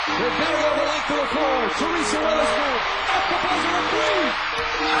They're betting over length to the floor. Teresa Weatherspoon at the buzzer of three.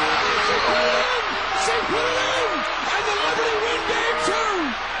 She put it in! She put it in! And the Liberty win game two!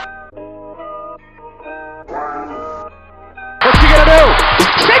 What's she gonna do?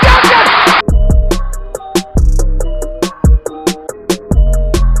 She got it!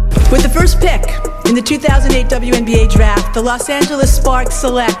 With the first pick in the 2008 WNBA draft, the Los Angeles Sparks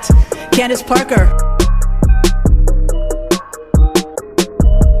select Candace Parker.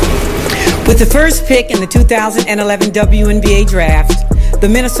 With the first pick in the 2011 WNBA draft, the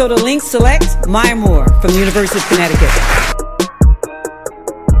Minnesota Lynx select Maya Moore from the University of Connecticut.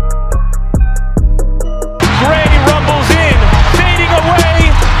 Gray rumbles in, fading away.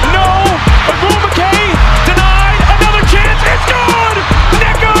 No, Agumake denied. Another chance. It's good.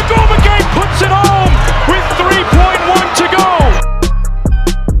 Nneka Agumake puts it home with 3.1 to go.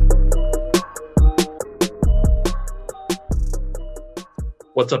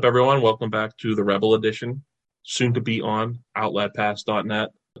 What's up, everyone? Welcome back to the Rebel Edition, soon to be on OutletPass.net.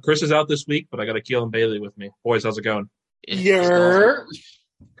 Chris is out this week, but I got Akhil and Bailey with me. Boys, how's it going? Yeah.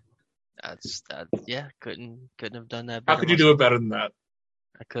 Couldn't have done that better. How could you do it better than that?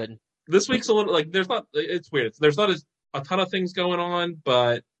 I couldn't. This week's a little it's weird. There's not a ton of things going on,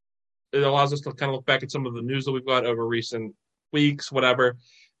 but it allows us to kind of look back at some of the news that we've got over recent weeks, whatever,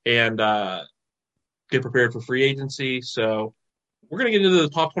 and get prepared for free agency. So we're going to get into the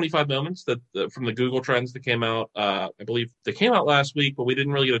top 25 moments that from the Google Trends that came out. I believe they came out last week, but we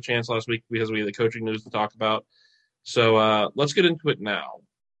didn't really get a chance last week because we had the coaching news to talk about. So let's get into it now.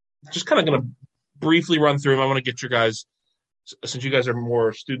 Just kind of going to briefly run through them. I want to get your guys, since you guys are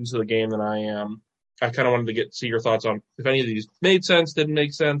more students of the game than I am, I kind of wanted to see your thoughts on if any of these made sense, didn't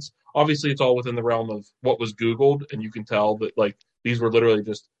make sense. Obviously, it's all within the realm of what was Googled, and you can tell that like these were literally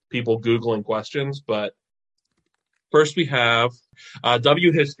just people Googling questions, but first, we have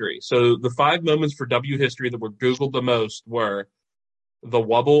W history. So the 5 moments for W history that were Googled the most were the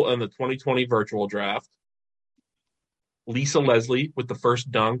Wubble and the 2020 virtual draft, Lisa Leslie with the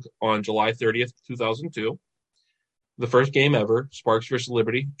first dunk on July 30th, 2002, the first game ever, Sparks versus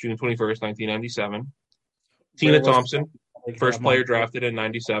Liberty, June 21st, 1997, Tina Thompson, first player drafted in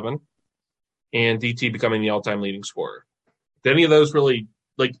 97, and DT becoming the all-time leading scorer. Did any of those really,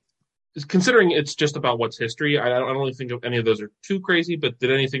 considering it's just about what's history, I don't really think any of those are too crazy, but did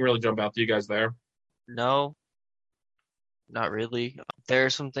anything really jump out to you guys there? No, not really. There are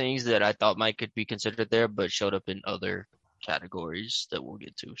some things that I thought could be considered there, but showed up in other categories that we'll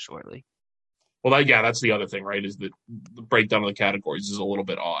get to shortly. Well, that's the other thing, right, is that the breakdown of the categories is a little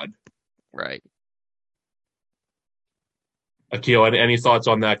bit odd. Right. Akhil, any thoughts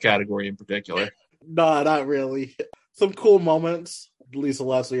on that category in particular? No, not really. Some cool moments. Lisa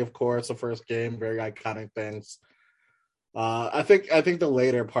Leslie, of course, the first game, very iconic things. I think the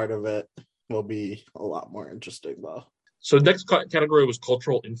later part of it will be a lot more interesting, though. So the next category was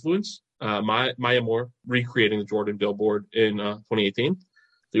cultural influence. Maya Moore recreating the Jordan billboard in 2018,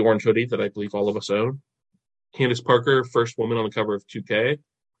 the orange hoodie that I believe all of us own. Candace Parker, first woman on the cover of 2K,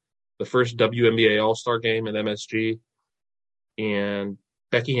 the first WNBA All-Star game at MSG, and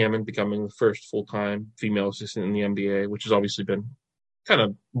Becky Hammon becoming the first full-time female assistant in the NBA, which has obviously been kind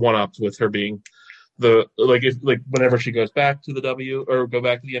of one-upped with her being whenever she goes back to the go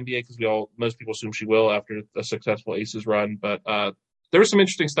back to the NBA, because most people assume she will after a successful Aces run. But there was some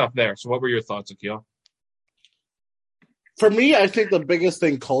interesting stuff there. So what were your thoughts, Akhil? For me, I think the biggest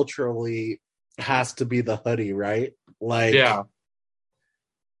thing culturally has to be the hoodie, right? Yeah.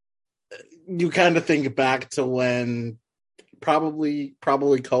 You kind of think back to when probably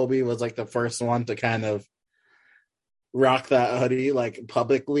Kobe was the first one to kind of rock that hoodie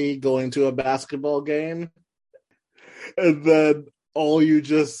publicly going to a basketball game, and then all you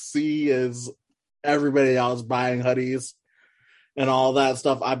just see is everybody else buying hoodies and all that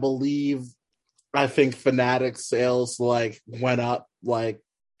stuff. I think Fanatics sales went up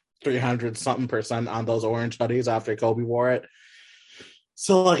 300 something % on those orange hoodies after Kobe wore it.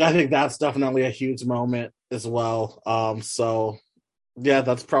 So I think that's definitely a huge moment as well. So yeah,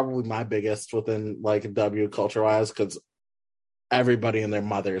 that's probably my biggest within W culture wise, because everybody and their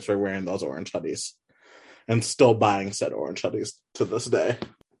mothers were wearing those orange hoodies and still buying said orange hoodies to this day.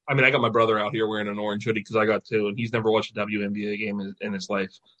 I mean, I got my brother out here wearing an orange hoodie because I got 2, and he's never watched a WNBA game in his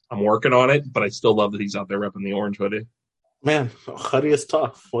life. I'm working on it, but I still love that he's out there repping the orange hoodie. Man, hoodie is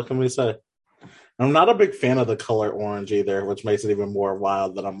tough. What can we say? I'm not a big fan of the color orange either, which makes it even more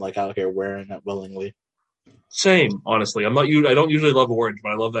wild that I'm out here wearing it willingly. Same, honestly. I don't usually love orange,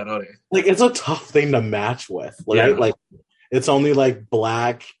 but I love that hoodie. It's a tough thing to match with. It's only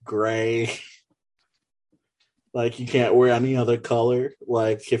black, gray. Like you can't wear any other color.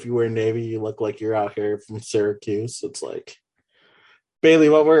 Like if you wear navy, you look like you're out here from Syracuse. It's like Bailey.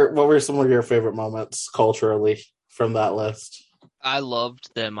 What were some of your favorite moments culturally from that list? I loved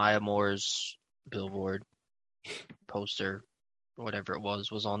that Maya Moore's billboard poster, whatever it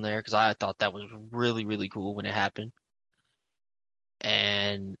was on there because I thought that was really, really cool when it happened.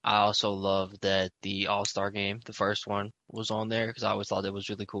 And I also loved that the All-Star game, the first one, was on there because I always thought it was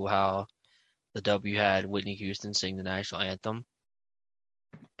really cool how the W had Whitney Houston sing the national anthem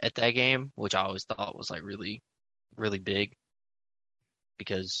at that game, which I always thought was like really, really big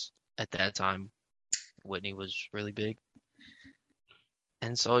because at that time Whitney was really big.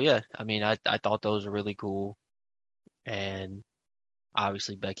 And so yeah, I mean I thought those were really cool. And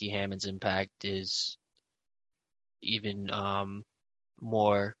obviously Becky Hammond's impact is even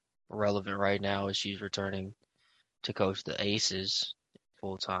more relevant right now as she's returning to coach the Aces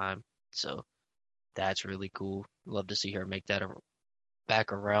full time. So that's really cool. Love to see her make that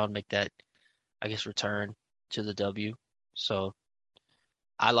back around, make that I guess return to the W. So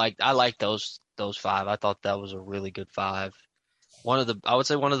I like those five. I thought that was a really good five. I would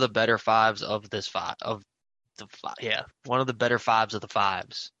say one of the better fives of this five of the five. Yeah, one of the better fives of the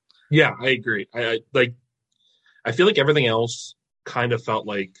fives. Yeah, I agree. I feel like everything else kind of felt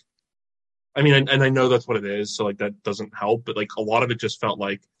like, I mean, and I know that's what it is, so like that doesn't help, but like a lot of it just felt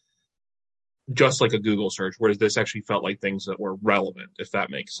like just like a Google search, whereas this actually felt like things that were relevant, if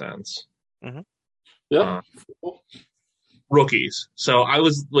that makes sense. Mm-hmm. Yeah. Rookies. So I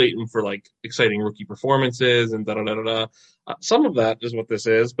was waiting for like exciting rookie performances and da da da da da. Some of that is what this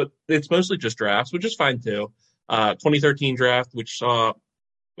is, but it's mostly just drafts, which is fine too. 2013 draft, which saw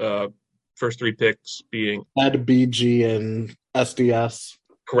first three picks being Ed, BG, and SDS.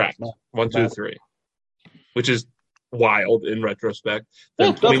 correct. One, two, three, which is wild in retrospect. Yeah,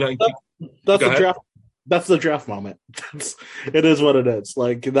 Then 2019. that's Go the ahead. draft. That's the draft moment. It is what it is.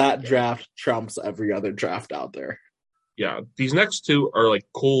 Like that draft trumps every other draft out there. Yeah, these next two are like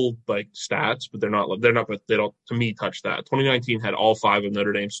cool like stats, but they don't to me touch that. 2019 had all five of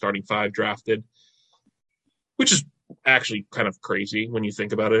Notre Dame's starting five drafted, which is actually kind of crazy when you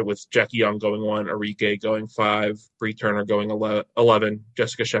think about it, with Jackie Young going 1, Arike going 5, Bree Turner going 11,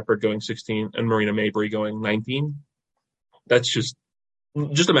 Jessica Shepard going 16, and Marina Mabry going 19. That's just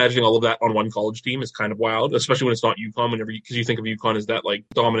imagining all of that on one college team is kind of wild, especially when it's not UConn. Because you think of UConn as that like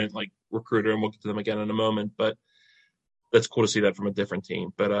dominant like recruiter, and we'll get to them again in a moment. But that's cool to see that from a different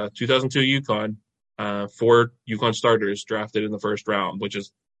team. But 2002 UConn, 4 UConn starters drafted in the first round, which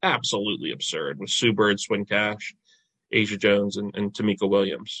is absolutely absurd, with Sue Bird, Swin Cash, Asia Jones, and Tamika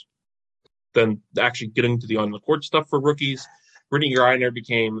Williams. Then actually getting to the on-the-court stuff for rookies, Brittany Griner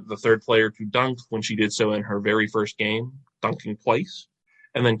became the third player to dunk when she did so in her very first game, dunking twice.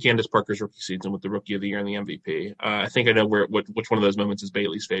 And then Candace Parker's rookie season with the Rookie of the Year and the MVP. I think I know which one of those moments is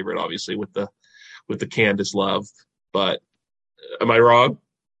Bailey's favorite, obviously with the Candace love. But am I wrong?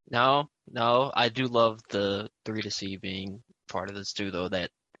 No, I do love the 3-C being part of this too, though.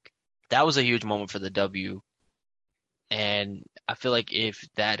 That was a huge moment for the W. And I feel like if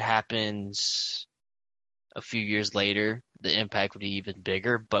that happens a few years later, the impact would be even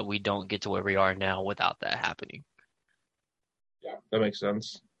bigger, but we don't get to where we are now without that happening. Yeah, that makes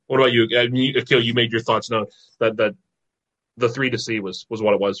sense. What about you? Akhil, you made your thoughts known that the 3-C was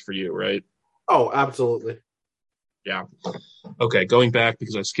what it was for you, right? Oh, absolutely. Yeah. Okay, going back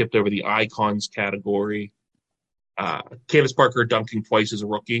because I skipped over the icons category. Candace Parker dunking twice as a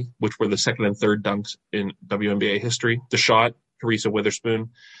rookie, which were the second and third dunks in WNBA history. The shot, Teresa Witherspoon,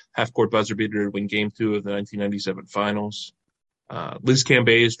 half-court buzzer beater to win Game 2 of the 1997 Finals. Liz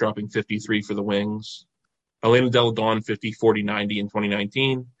Cambage dropping 53 for the Wings. Elena Delle Donne 50, 40, 90 in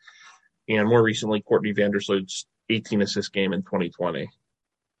 2019. And more recently, Courtney Vandersloot's 18 assist game in 2020.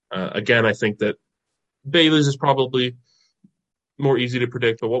 Again, I think that Bailey's is probably more easy to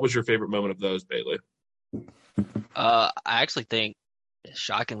predict, but what was your favorite moment of those, Bailey? I actually think,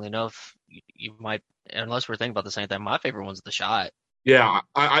 shockingly enough, you might, unless we're thinking about the same thing, my favorite one's the shot. Yeah,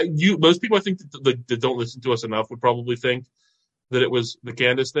 most people I think that don't listen to us enough would probably think that it was the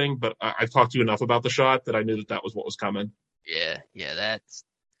Candace thing, but I've talked to you enough about the shot that I knew that was what was coming. Yeah,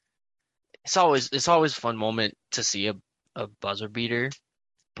 it's always a fun moment to see a buzzer beater,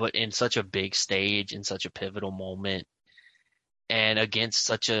 but in such a big stage, in such a pivotal moment, and against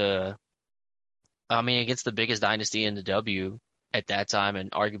against the biggest dynasty in the W at that time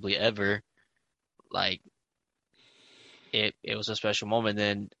and arguably ever, like it was a special moment.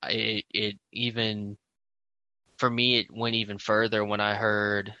 Then it even for me it went even further when I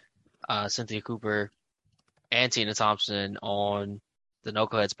heard Cynthia Cooper and Tina Thompson on the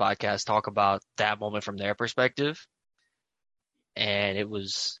Knuckleheads podcast talk about that moment from their perspective, and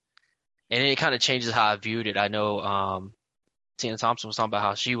it kind of changes how I viewed it. I know Tina Thompson was talking about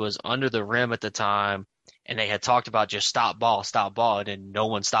how she was under the rim at the time, and they had talked about just stop ball, and then no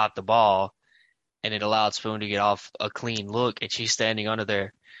one stopped the ball, and it allowed Spoon to get off a clean look, and she's standing under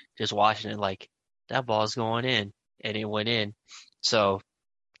there just watching it like, that ball's going in, and it went in. So,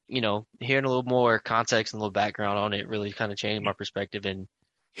 hearing a little more context and a little background on it really kind of changed my perspective and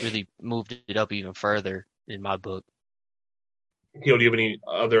really moved it up even further in my book. Akhil, do you have any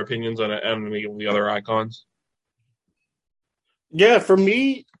other opinions on any of the other icons? Yeah, for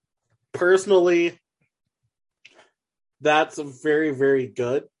me personally, that's very, very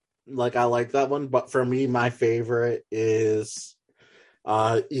good. Like, I like that one. But for me, my favorite is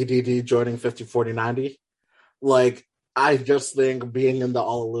EDD joining 50-40-90. Like, I just think being in the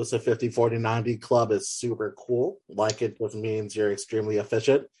all-elusive 50-40-90 club is super cool. Like, it just means you're extremely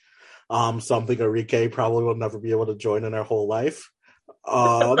efficient. Something Enrique probably will never be able to join in her whole life.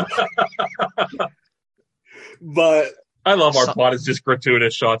 But I love our plot is just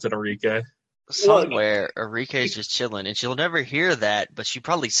gratuitous shots at Enrique. Somewhere, Enrique's just chilling, and she'll never hear that, but she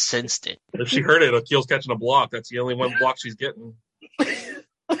probably sensed it. If she heard it, Akil's catching a block. That's the only one block she's getting.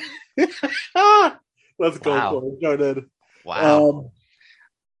 Let's go for it, Jordan. Wow.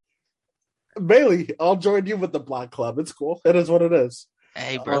 Bailey, I'll join you with the block club. It's cool. It is what it is.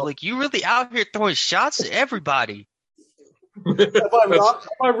 Hey, bro, like, you really out here throwing shots at everybody. Am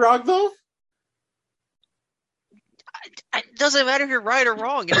I wrong, though? It doesn't matter if you're right or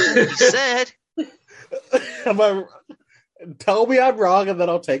wrong. It's what you said. Tell me I'm wrong, and then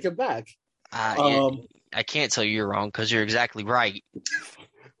I'll take it back. I can't tell you you're wrong because you're exactly right.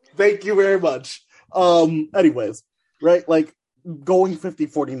 Thank you very much. Anyways, right, like, going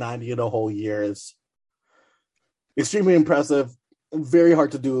 50-40-90 in a whole year is extremely impressive. Very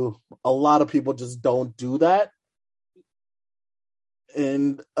hard to do. A lot of people just don't do that.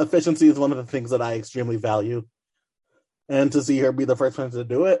 And efficiency is one of the things that I extremely value. And to see her be the first person to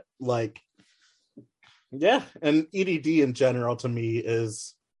do it, like, yeah. And EDD in general, to me,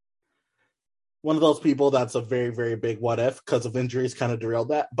 is one of those people that's a very, very big what if, because of injuries kind of derailed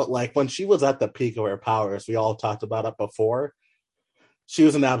that. But, like, when she was at the peak of her powers, we all talked about it before, she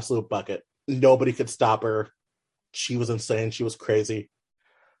was an absolute bucket. Nobody could stop her. She was insane. She was crazy.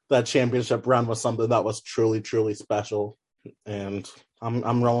 That championship run was something that was truly, truly special. And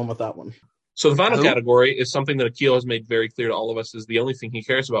I'm rolling with that one. So the final category is something that Akhil has made very clear to all of us is the only thing he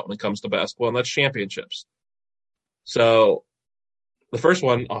cares about when it comes to basketball, and that's championships. So the first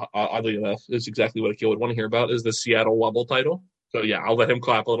one, oddly enough, is exactly what Akhil would want to hear about, is the Seattle Wubble title. So, yeah, I'll let him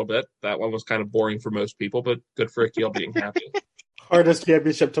clap a little bit. That one was kind of boring for most people, but good for Akhil being happy. Hardest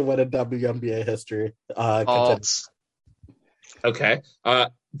championship to win in WNBA history. Okay.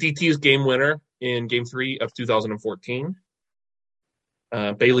 DT's game winner in Game 3 of 2014.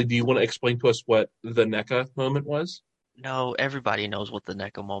 Bailey, do you want to explain to us what the NECA moment was? No, everybody knows what the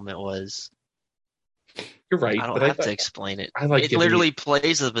NECA moment was. You're right. I don't have to explain it. It literally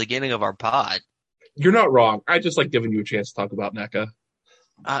plays at the beginning of our pod. You're not wrong. I just like giving you a chance to talk about NECA.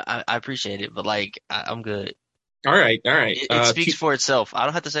 I appreciate it, but, like, I'm good. All right. It speaks for itself. I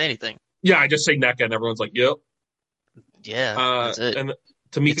don't have to say anything. Yeah, I just say NECA and everyone's like, yep. Yeah, that's it. And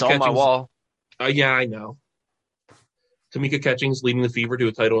Tamika it's on my wall. Yeah, I know. Tamika Catchings leading the Fever to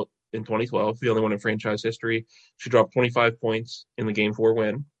a title in 2012, the only one in franchise history. She dropped 25 points in the Game 4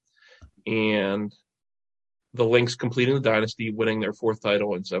 win. And the Lynx completing the dynasty, winning their 4th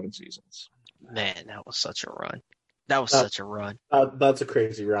title in 7 seasons. Man, that was such a run. Such a run. That's a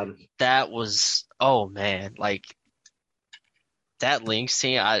crazy run. That was, oh, man. Like, that Lynx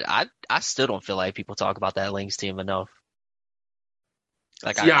team, I still don't feel like people talk about that Lynx team enough.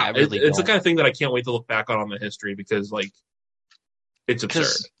 Like, yeah, I really it's don't. the kind of thing that I can't wait to look back on the history because, like, it's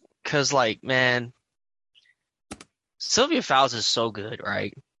absurd. Because, like, man, Sylvia Fowles is so good,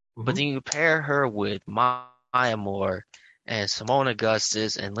 right? Mm-hmm. But then you pair her with Maya Moore and Simone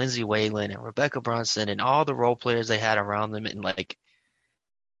Augustus and Lindsay Whalen and Rebecca Brunson and all the role players they had around them, and, like,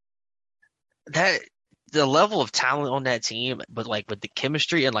 that the level of talent on that team, but, like, with the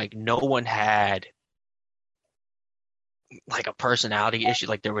chemistry, and, like, no one had, like, a personality issue.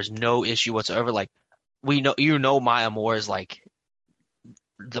 Like, there was no issue whatsoever. Like, Maya Moore is, like,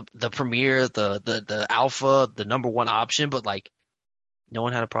 the premier, the alpha, the number one option, but, like, no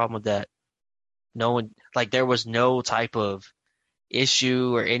one had a problem with that. No one, like, there was no type of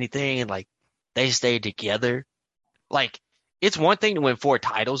issue or anything, and, like, they stayed together. Like, it's one thing to win 4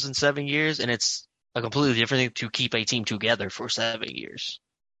 titles in 7 years, and it's a completely different thing to keep a team together for 7 years.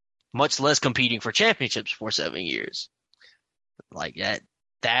 Much less competing for championships for 7 years. Like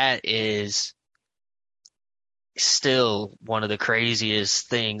that is still one of the craziest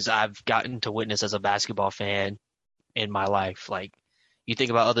things I've gotten to witness as a basketball fan in my life. Like you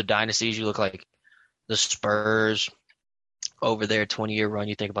think about other dynasties, you look like the Spurs over their 20-year run,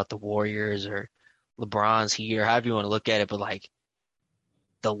 you think about the Warriors or LeBron's here, however you want to look at it, but like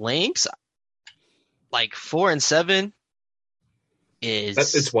the Lynx, like 4-7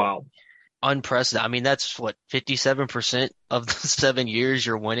 It's is wild. unprecedented. I mean, that's what 57% of the 7 years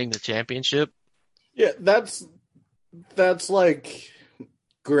you're winning the championship. Yeah, that's like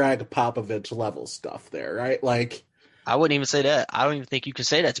Greg Popovich level stuff there, right? Like, I wouldn't even say that. I don't even think you can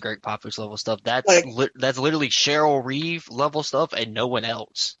say that's Greg Popovich level stuff. like, That's literally Cheryl Reeve level stuff and no one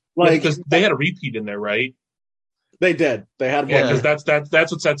else. Yeah, like because they had a repeat in there, right? they did. They had Yeah, one, because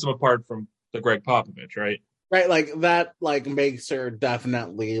that's what sets them apart from the Greg Popovich, right? right? Like that, like makes her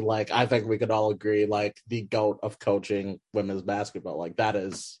definitely like. I think we could all agree, like the GOAT of coaching women's basketball. Like that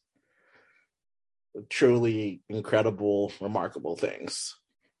is truly incredible, remarkable things.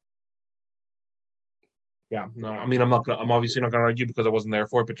 Yeah, no, I mean, I'm obviously not gonna argue because I wasn't there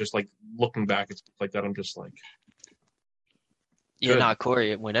for it, but just like looking back, it's like that. I'm just like, Yeah, good. not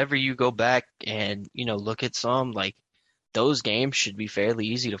Corey. Whenever you go back and, look at some, like, those games should be fairly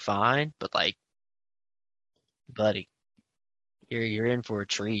easy to find, but like, buddy, you're in for a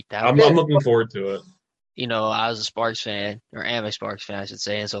treat. I'm looking forward to it. I was a Sparks fan, or am a Sparks fan, I should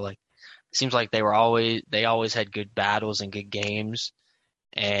say, and so like, it seems like they always had good battles and good games,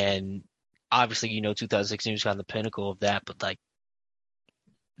 and obviously, 2016 was kind of the pinnacle of that, but like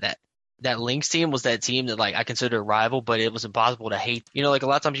that that Lynx team was that team that like I consider a rival, but it was impossible to hate. Like a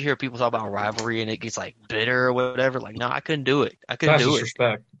lot of times you hear people talk about rivalry and it gets like bitter or whatever. Like, no, I couldn't do it. I couldn't That's do it.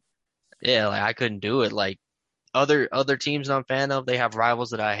 disrespect. Yeah, like I couldn't do it. Like other teams I'm a fan of, they have rivals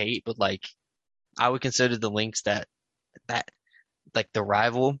that I hate, but like I would consider the Lynx that like the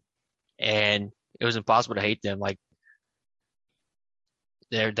rival, and it was impossible to hate them. Like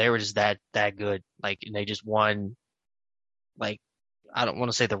they were just that good. Like and they just won. Like I don't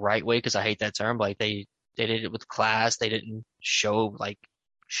want to say the right way because I hate that term. But like they did it with class. They didn't show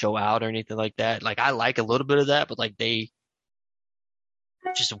out or anything like that. Like I like a little bit of that, but like they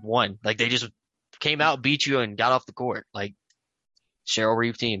just won. Like they just came out, beat you, and got off the court. Like Cheryl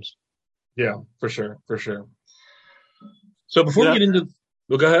Reeve teams. Yeah, for sure. So before we get into,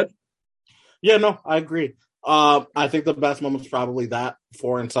 well, go ahead. Yeah, no, I agree. I think the best moment's probably that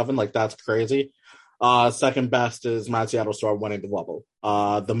 4-7. Like that's crazy. Second best is my Seattle Storm winning the bubble.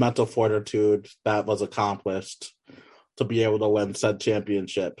 The mental fortitude that was accomplished to be able to win said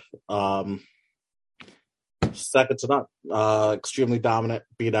championship. Second to none. Extremely dominant,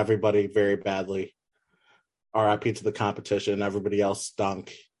 beat everybody very badly. RIP to the competition. Everybody else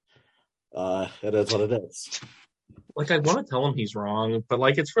stunk. It is what it is. Like I want to tell him he's wrong, but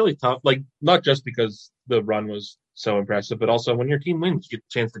like it's really tough. Like not just because the run was so impressive, but also when your team wins, you get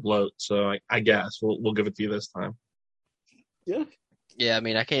the chance to gloat. So I guess we'll give it to you this time. Yeah. Yeah, I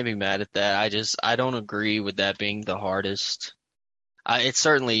mean I can't be mad at that. I don't agree with that being the hardest. It's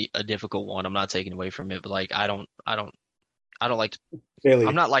certainly a difficult one. I'm not taking away from it, but like I don't like to. Bailey,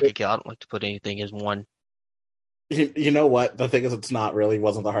 I'm not like Akhil. I don't like to put anything as one. You know what? The thing is, it's not really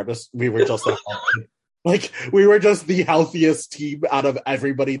wasn't the hardest. We were just we were just the healthiest team out of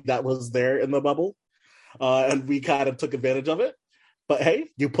everybody that was there in the bubble, and we kind of took advantage of it. But hey,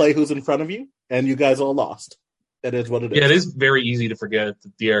 you play who's in front of you, and you guys all lost. It is what it is. Yeah, it is very easy to forget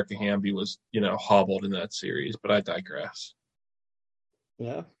that De'Erica Hamby was, hobbled in that series, but I digress.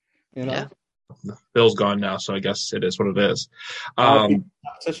 Yeah, Yeah. Bill's gone now, so I guess it is what it is.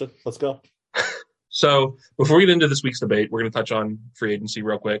 Let's go. So before we get into this week's debate, we're going to touch on free agency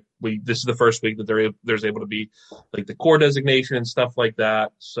real quick. This is the first week that there's able to be like the core designation and stuff like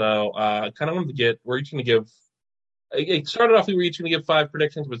that. So kind of wanted to we're each going to give. It started off we were each going to give 5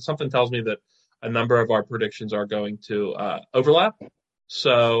 predictions, but something tells me that a number of our predictions are going to overlap.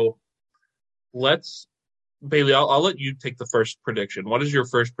 So Bailey, I'll let you take the first prediction. What is your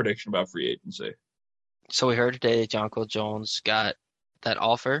first prediction about free agency? So we heard today that Jonquel Jones got that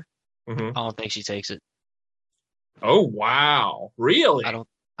offer. Mm-hmm. I don't think she takes it. Oh wow, really?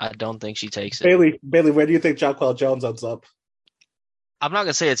 I don't think she takes it. Bailey, where do you think Jonquel Jones ends up? I'm not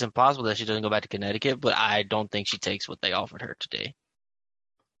gonna say it's impossible that she doesn't go back to Connecticut, but I don't think she takes what they offered her today.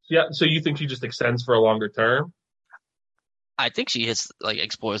 Yeah, so you think she just extends for a longer term? I think she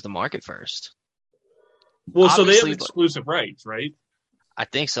explores the market first. Well, Obviously, so they have exclusive rights, right? I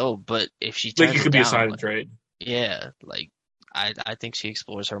think so, but if she turns it could down, be a sign and trade. Yeah, I think she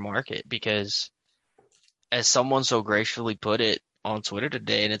explores her market because, as someone so gracefully put it on Twitter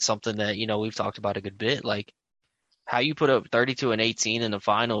today, and it's something that we've talked about a good bit. Like, how you put up 32 and 18 in the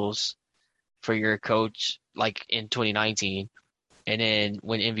finals for your coach, like in 2019, and then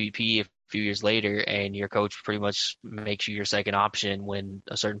win MVP a few years later, and your coach pretty much makes you your second option when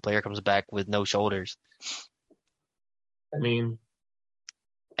a certain player comes back with no shoulders. I mean,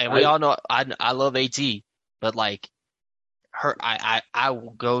 And we all know I love AT, but like I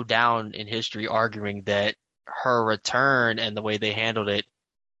will go down in history arguing that her return and the way they handled it,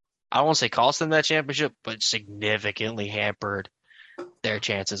 I won't say cost them that championship, but significantly hampered their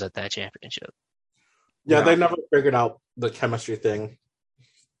chances at that championship. Yeah, they never figured out the chemistry thing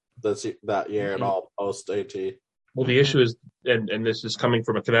that year at all post AT. Well, the issue is, and this is coming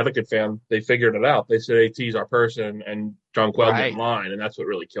from a Connecticut fan, they figured it out. They said AT's our person, and John Quell get in line, and that's what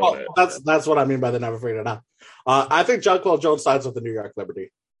really killed it. That's what I mean by they never figured it out. I think John Quell Jones sides with the New York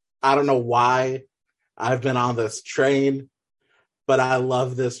Liberty. I don't know why I've been on this train, but I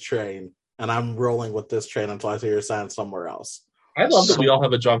love this train, and I'm rolling with this train until I see her sign somewhere else. I love that we all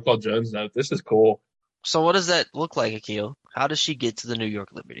have a John Quell Jones note. This is cool. So what does that look like, Akhil? How does she get to the New York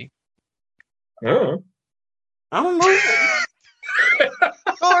Liberty? I don't know.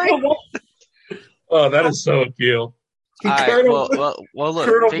 Oh, that is so Akhil. All right, well, look,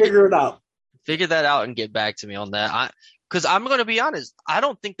 Colonel, figure it out. Figure that out and get back to me on that. Because I'm going to be honest, I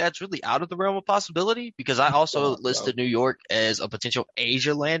don't think that's really out of the realm of possibility, because I also listed New York as a potential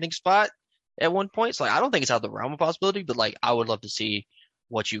Asia landing spot at one point. So I don't think it's out of the realm of possibility, but like I would love to see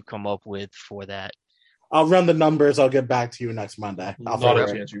what you come up with for that. I'll run the numbers. I'll get back to you next Monday. Not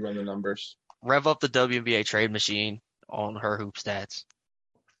a chance you run the numbers. Rev up the WNBA trade machine on her hoop stats.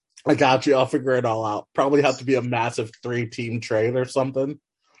 I got you. I'll figure it all out. Probably have to be a massive 3-team trade or something.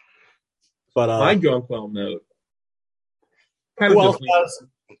 But my John Quell note.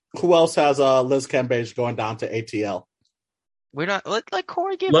 Who else has Liz Cambage going down to ATL? We're not let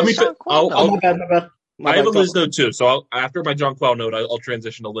Corey give Let us me. John Quell note. I have a Liz note too. So after my John Quell note, I'll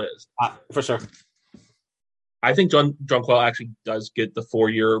transition to Liz. For sure. I think John Quell actually does get the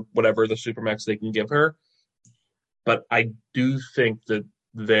 4-year whatever the supermax they can give her, but I do think that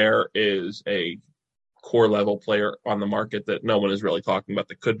there is a core level player on the market that no one is really talking about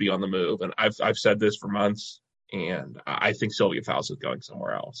that could be on the move, and I've said this for months, and I think Sylvia Fowles is going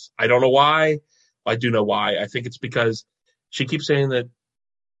somewhere else. I don't know why. I do know why. I think it's because she keeps saying that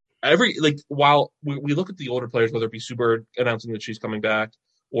while we look at the older players, whether it be Super announcing that she's coming back,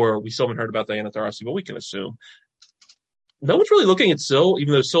 or we still haven't heard about Diana Taurasi, but we can assume. No one's really looking at Syl,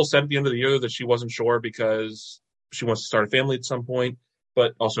 even though Syl said at the end of the year that she wasn't sure because she wants to start a family at some point,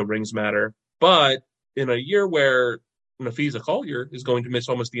 but also rings matter. But in a year where Nafisa Collier is going to miss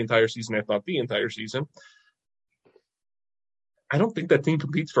almost the entire season, if not the entire season, I don't think that team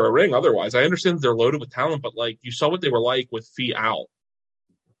competes for a ring otherwise. I understand that they're loaded with talent, but like you saw what they were like with Fee out.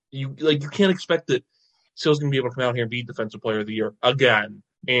 You can't expect that Syl's going to be able to come out here and be Defensive Player of the Year again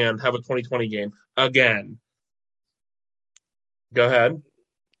and have a 2020 game again. Go ahead.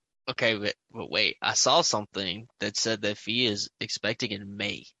 Okay, but wait. I saw something that said that Fee is expecting in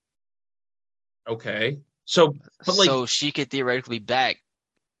May. Okay. So she could theoretically be back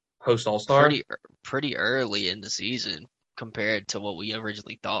post All-Star pretty early in the season compared to what we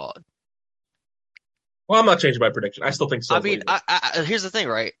originally thought. Well, I'm not changing my prediction. I still think so. I mean, here's the thing,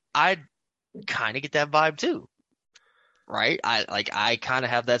 right? I kind of get that vibe too. Right? I kind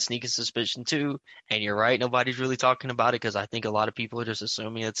of have that sneaking suspicion too. And you're right, nobody's really talking about it because I think a lot of people are just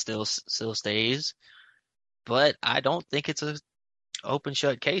assuming it still stays. But I don't think it's a open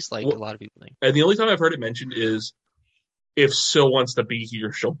shut case like a lot of people think. And the only time I've heard it mentioned is if Syl wants to be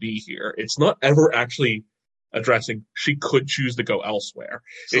here, she'll be here. It's not ever actually addressing she could choose to go elsewhere.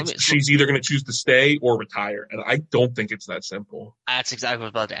 She's either going to choose to stay or retire. And I don't think it's that simple. That's exactly what I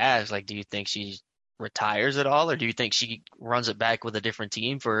was about to ask. Like, do you think she retires at all, or do you think she runs it back with a different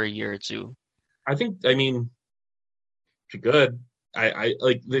team for a year or two? I mean, she could. I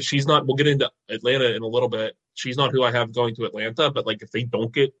like that she's not. We'll get into Atlanta in a little bit. She's not who I have going to Atlanta, but like if they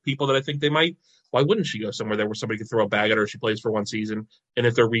don't get people that I think they might, why wouldn't she go somewhere there where somebody could throw a bag at her? She plays for one season, and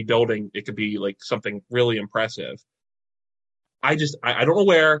if they're rebuilding, it could be like something really impressive. I don't know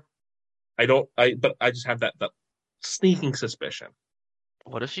where. But I just have that sneaking suspicion.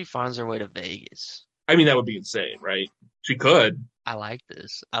 What if she finds her way to Vegas? I mean, that would be insane, right? She could. I like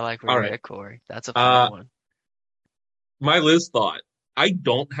this. I like where you're at, Corey. That's a fun one. My Liz thought, I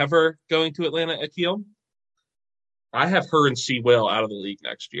don't have her going to Atlanta, Akhil. I have her and C. Will out of the league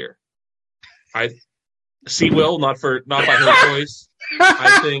next year. C. Will, not by her choice.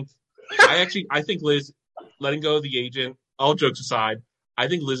 I think Liz, letting go of the agent, all jokes aside, I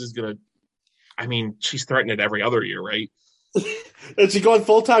think Liz is going to, I mean, she's threatened it every other year, right? Is she going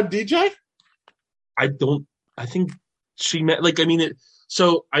full-time DJ? I don't I think she met like I mean it.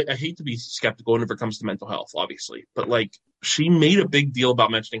 So I hate to be skeptical whenever it comes to mental health, obviously, but like she made a big deal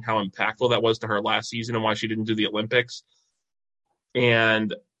about mentioning how impactful that was to her last season and why she didn't do the Olympics.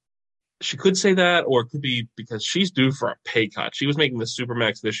 And she could say that, or it could be because she's due for a pay cut. She was making the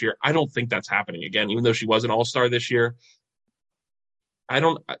Supermax this year. I don't think that's happening again, even though she was an All-Star this year. I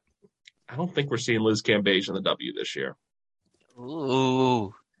don't think we're seeing Liz Cambage in the W this year.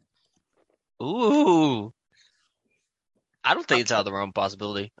 Ooh. I don't think it's out of the realm of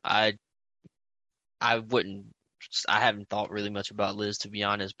possibility. I wouldn't. I haven't thought really much about Liz, to be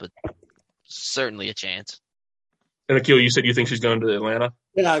honest, but certainly a chance. And Akhil, you said you think she's going to Atlanta?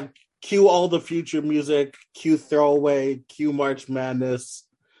 Yeah, cue all the future music, cue Throwaway, cue March Madness,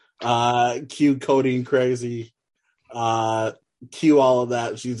 cue Coding Crazy, cue all of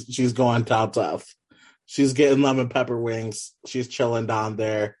that. She's going top. She's getting lemon pepper wings. She's chilling down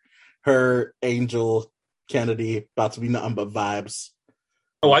there. Her Angel Kennedy about to be nothing but vibes.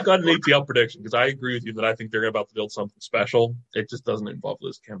 Oh, I got an ATL prediction because I agree with you that I think they're about to build something special. It just doesn't involve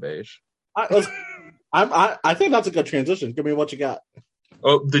Liz Cambage. I think that's a good transition. Give me what you got.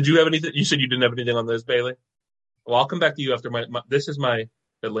 Oh, did you have anything? You said you didn't have anything on this, Bailey? Well, I'll come back to you after my this is my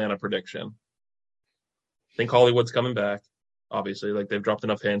Atlanta prediction. I think Hollywood's coming back. Obviously, like they've dropped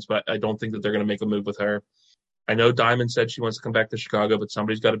enough hints, but I don't think that they're going to make a move with her. I know Diamond said she wants to come back to Chicago, but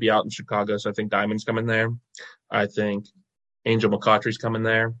somebody's got to be out in Chicago, so I think Diamond's coming there. I think Angel McCautry's coming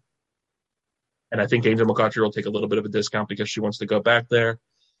there. And I think Angel McCautry will take a little bit of a discount because she wants to go back there,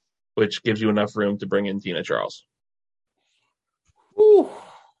 which gives you enough room to bring in Tina Charles. Ooh.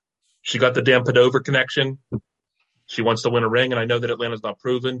 She got the Dan Padover connection. She wants to win a ring, and I know that Atlanta's not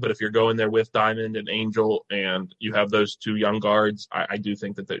proven, but if you're going there with Diamond and Angel and you have those two young guards, I do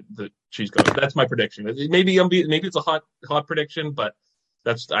think that she's going. That's my prediction. Maybe it's a hot prediction, but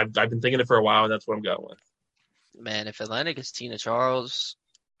I've been thinking it for a while, and that's what I'm going with. Man, if Atlanta gets Tina Charles,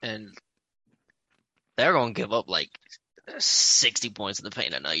 and they're going to give up like 60 points in the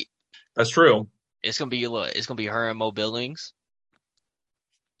paint a night. That's true. It's gonna be her and Mo Billings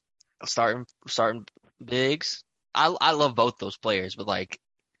starting bigs. I love both those players, but like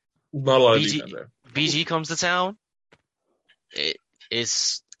not a lot of defense there. BG comes to town.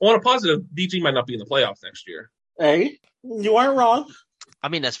 It's on a positive. BG might not be in the playoffs next year. Hey, you aren't wrong. I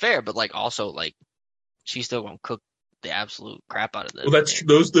mean that's fair, but like also like she's still gonna cook the absolute crap out of them. Well, that's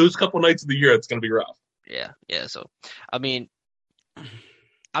those couple nights of the year. It's gonna be rough. Yeah. So I mean,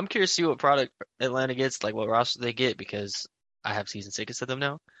 I'm curious to see what product Atlanta gets, like what roster they get, because I have season tickets to them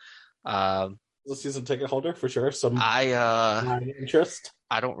now. The season ticket holder for sure. My interest.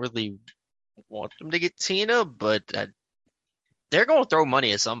 I don't really want them to get Tina, but they're going to throw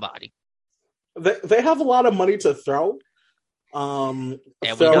money at somebody. They have a lot of money to throw. And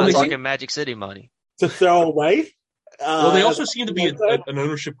we're not talking Magic City money to throw away. Well, they also seem to be an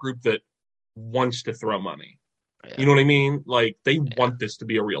ownership group that wants to throw money. Yeah. You know what I mean? Like they want this to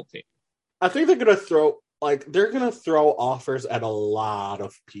be a real team. I think they're gonna throw offers at a lot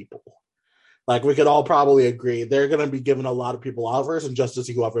of people. Like we could all probably agree they're gonna be giving a lot of people offers, and just to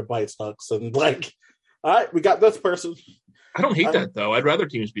see whoever bites hooks. And like, all right, we got this person. I don't hate that though. I'd rather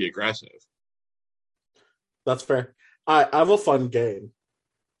teams be aggressive. That's fair. I have a fun game.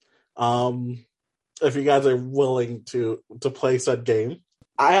 If you guys are willing to play said game,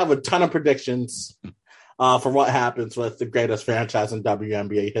 I have a ton of predictions for what happens with the greatest franchise in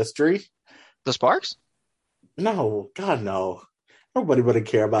WNBA history. The Sparks? No, God, no. Nobody would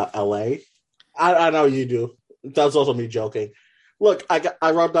care about LA. I know you do. That's also me joking. Look,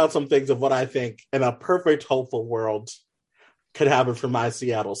 I wrote down some things of what I think in a perfect, hopeful world could happen for my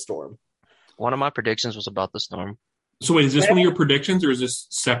Seattle Storm. One of my predictions was about the Storm. So wait, is this one of your predictions, or is this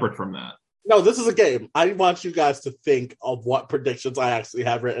separate from that? No, this is a game. I want you guys to think of what predictions I actually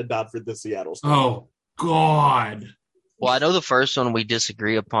have written down for the Seattle Storm. Oh, God. Well, I know the first one we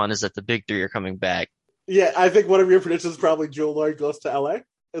disagree upon is that the big three are coming back. Yeah, I think one of your predictions is probably Jewel Lloyd goes to LA.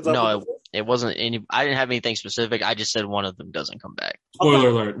 No, it wasn't any. I didn't have anything specific. I just said one of them doesn't come back. Spoiler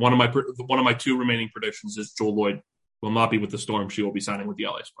alert! One of my two remaining predictions is Jewel Lloyd will not be with the Storm. She will be signing with the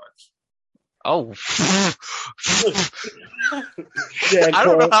LA Sparks. Oh, I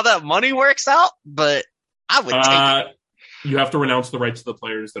don't know how that money works out, but I would take it. You have to renounce the rights of the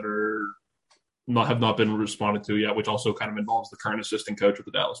players that have not been responded to yet, which also kind of involves the current assistant coach of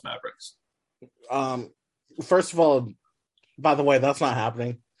the Dallas Mavericks. First of all, by the way, that's not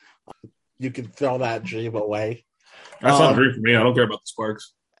happening. You can throw that dream away. That's not a dream for me. I don't care about the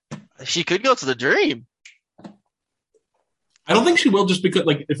Sparks. She could go to the Dream. I don't think she will, just because,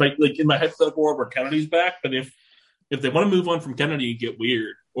 in my hypothetical world where Kennedy's back, but if they want to move on from Kennedy and get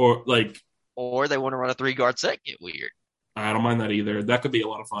weird, or Or they want to run a 3-guard set, get weird. I don't mind that either. That could be a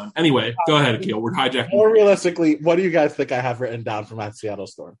lot of fun. Anyway, go ahead, Akhil. We're hijacking. More realistically, what do you guys think I have written down for my Seattle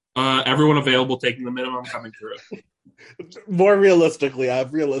Storm? Everyone available taking the minimum coming through. More realistically, I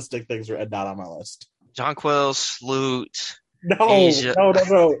have realistic things written down on my list. Jonquil, Sloot. No. Asia.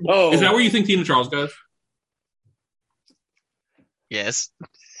 No. Is that where you think Tina Charles goes? Yes.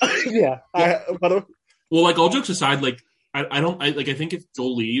 Yeah. Well, like all jokes aside, like I think if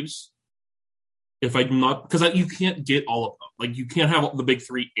Joel leaves, if I'm not, because you can't get all of them. Like you can't have the big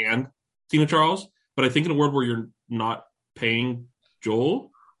three and Tina Charles. But I think in a world where you're not paying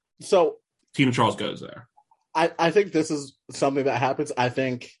Joel, so Tina Charles goes there. I think this is something that happens. I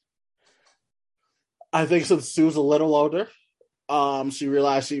think since Sue's a little older, she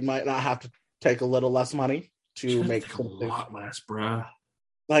realized she might not have to take a little less money to make a lot less, bruh.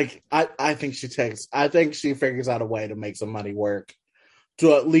 Like I think she figures out a way to make some money work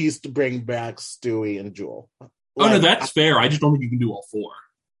to at least bring back Stewie and Jewel. No, that's fair. I just don't think you can do all four.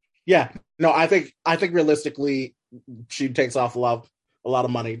 Yeah, no, I think realistically she takes off a lot of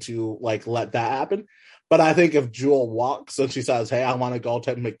money to like let that happen. But I think if Jewel walks and she says, "Hey, I want to go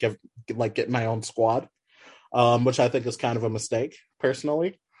to get my own squad," which I think is kind of a mistake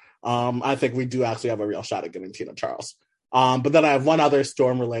personally. I think we do actually have a real shot at getting Tina Charles. But then I have one other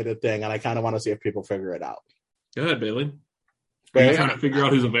Storm-related thing, and I kind of want to see if people figure it out. Go ahead, Bailey. Are you trying to figure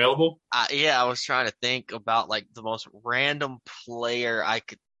out who's available? Yeah, I was trying to think about like the most random player I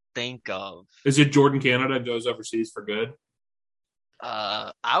could think of. Is it Jordan Canada goes overseas for good?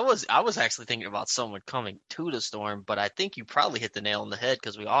 I was actually thinking about someone coming to the Storm, but I think you probably hit the nail on the head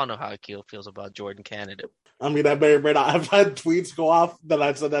because we all know how Akhil feels about Jordan Canada. I mean, I may or may not have had tweets go off that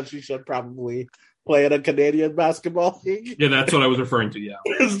I said that she should probably play in a Canadian basketball league. Yeah, that's what I was referring to, yeah.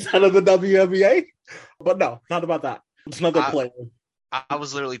 Instead of the WNBA. But no, not about that. It's another player. I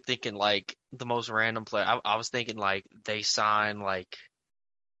was literally thinking like the most random player. I was thinking like they sign like,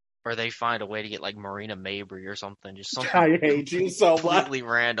 or they find a way to get like Marina Mabry or something. Just something. I hate you so much. Completely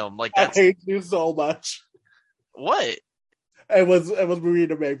random. Like I hate you so much. What? It was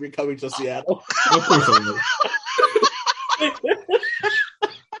Marina Mabry coming to Seattle. Of course it was.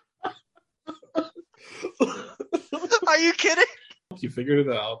 Are you kidding? You figured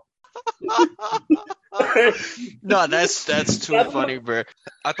it out. No, that's too funny, bro.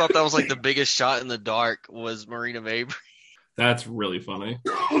 I thought that was like the biggest shot in the dark was Marina Mabry. That's really funny.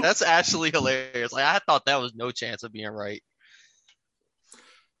 That's actually hilarious. Like I thought that was no chance of being right.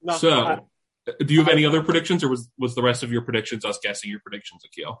 No, so, do you have any other predictions, or was the rest of your predictions us guessing your predictions,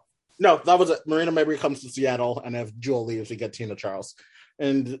 Akhil? No, that was it. Marina Mabry comes to Seattle, and if Jewel leaves, we get Tina Charles.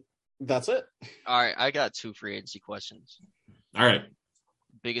 And that's it. All right, I got 2 free agency questions. All right.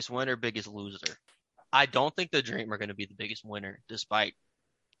 Biggest winner, biggest loser. I don't think the Dream are going to be the biggest winner, despite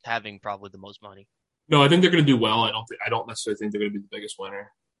having probably the most money. No, I think they're going to do well. I don't necessarily think they're going to be the biggest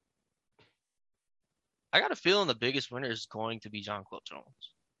winner. I got a feeling the biggest winner is going to be Jonquil Jones.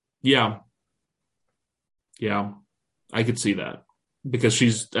 Yeah, I could see that because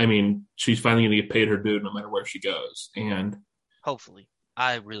she's finally going to get paid her due no matter where she goes, and hopefully,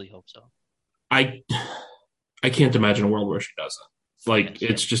 I really hope so. I can't imagine a world where she doesn't. Like,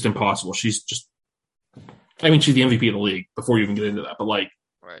 it's just impossible. She's the MVP of the league before you even get into that. But like,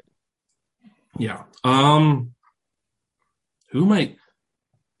 right. Yeah. Who might?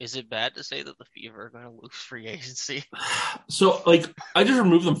 Is it bad to say that the Fever are going to lose free agency? So, like, I just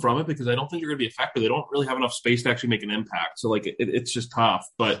remove them from it because I don't think they're going to be effective. They don't really have enough space to actually make an impact. So, like, it's just tough.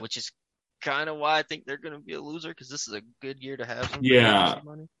 But which is kind of why I think they're going to be a loser because this is a good year to have some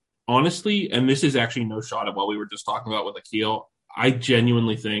money. Honestly, and this is actually no shot at what we were just talking about with Akhil. I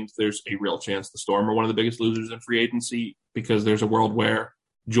genuinely think there's a real chance the Storm are one of the biggest losers in free agency because there's a world where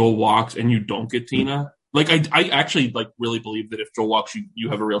Joel walks and you don't get Tina. Like, I actually like really believe that if Joel walks, you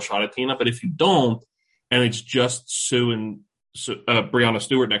have a real shot at Tina. But if you don't, and it's just Sue and Breanna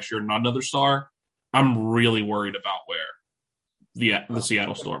Stewart next year, not another star, I'm really worried about where the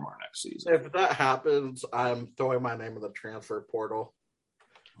Seattle Storm are next season. If that happens, I'm throwing my name in the transfer portal.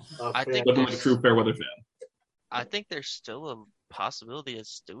 I think looking like a true Fairweather fan. I think there's still a possibility that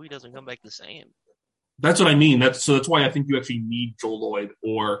Stewie doesn't come back the same. That's what I mean. That's why I think you actually need Joel Lloyd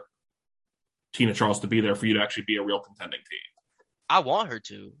or Tina Charles to be there for you to actually be a real contending team. I want her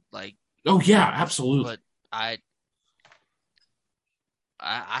to, like. Oh yeah, absolutely. But I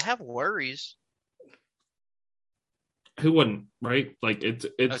have worries. Who wouldn't, right? Like it's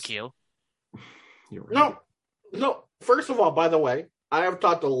Akhil. You're right. No. First of all, by the way, I have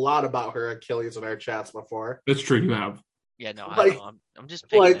talked a lot about her Achilles in our chats before. That's true. You have. Yeah, no, I know. I'm just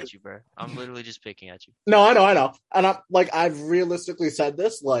picking at you, bro. I'm literally just picking at you. No, I know. And I've realistically said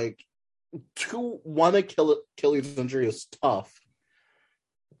this, like, one Achilles injury is tough,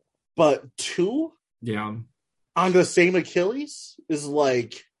 but two on the same Achilles is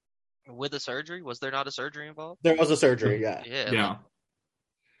like with a surgery. Was there not a surgery involved? there was a surgery. Yeah.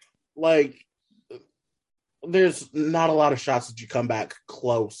 Like there's not a lot of shots that you come back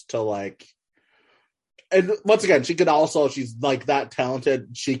close to like. And once again, she's like that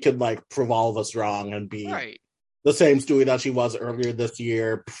talented. She could like prove all of us wrong and be the same Stewie that she was earlier this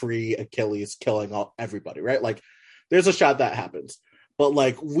year, pre-Achilles killing everybody, right? Like there's a shot that happens. But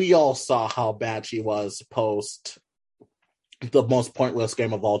like we all saw how bad she was post the most pointless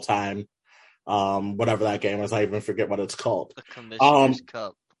game of all time. Whatever that game is, I even forget what it's called. The Commissioner's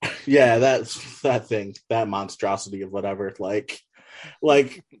Cup. Yeah, that's that thing, that monstrosity of whatever.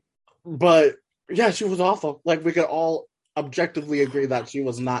 But yeah, she was awful. Like we could all objectively agree that she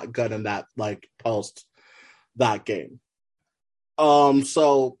was not good in that like post that game.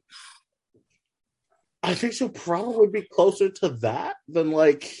 So I think she'll probably be closer to that than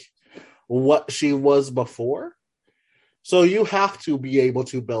like what she was before. So you have to be able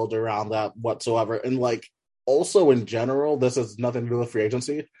to build around that whatsoever. And like also in general, this has nothing to do with free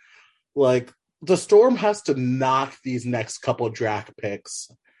agency. Like the Storm has to knock these next couple draft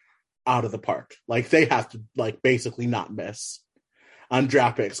picks out of the park. Like they have to like basically not miss on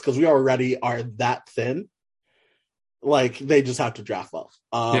draft picks because we already are that thin. Like they just have to draft well.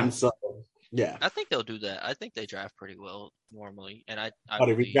 So yeah, I think they'll do that. I think they draft pretty well normally, and I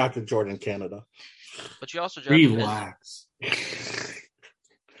we drafted Jordan Canada, but you also drafted relax.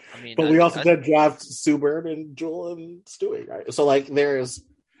 I mean, but we also did draft Sue Bird and Jewel and Stewie, right? So like there's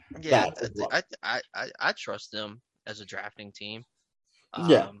I trust them as a drafting team.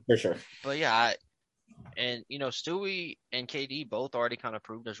 For sure. But yeah, and you know Stewie and KD both already kind of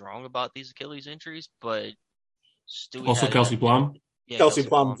proved us wrong about these Achilles injuries, but Stewie also Kelsey Plum. Yeah, Kelsey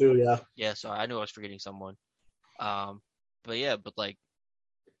Plum too, yeah. Yeah, sorry, I knew I was forgetting someone. But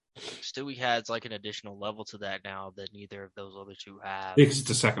Stewie has like an additional level to that now that neither of those other two have. Because it's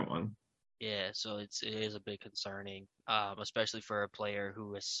the second one. Yeah, so it is a bit concerning, especially for a player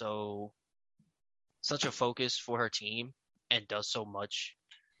who is such a focus for her team and does so much.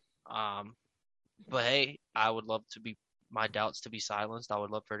 But hey, I would love my doubts to be silenced. I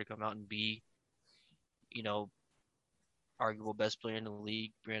would love for her to come out and be, arguable best player in the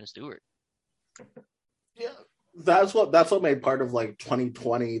league, Brianna Stewart. Yeah, that's what made part of like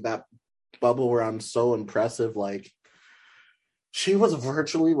 2020 that bubble run so impressive. Like she was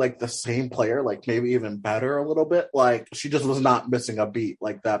virtually like the same player, like maybe even better a little bit. Like she just was not missing a beat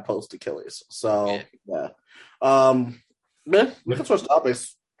like that post Achilles. So yeah. We can switch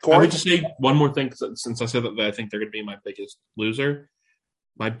topics. Corey? I would just say one more thing since I said that I think they're going to be my biggest loser.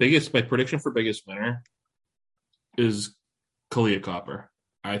 My prediction for biggest winner is Kalia Copper.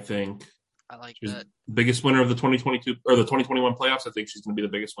 I think I like she's that. The biggest winner of the 2022 or the 2021 playoffs. I think she's going to be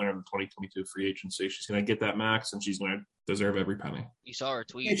the biggest winner of the 2022 free agency. She's going to get that max, and she's going to deserve every penny. You saw her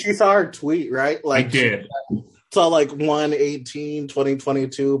tweet. She saw her tweet, right? Like I did. Saw like 1/18,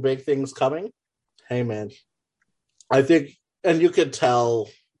 2022, big things coming. Hey, man. I think, and you could tell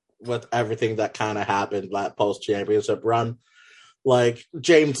with everything that kind of happened that post-championship run, like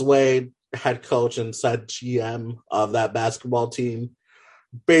James Wade, head coach and said GM of that basketball team,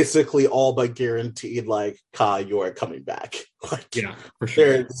 basically all but guaranteed like Kai, you are coming back. Like, yeah, for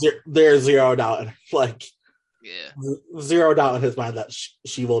sure. There's zero doubt, like zero doubt in his mind that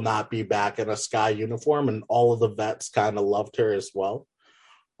she will not be back in a Sky uniform, and all of the vets kind of loved her as well.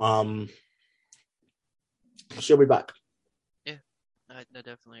 She'll be back. Yeah, I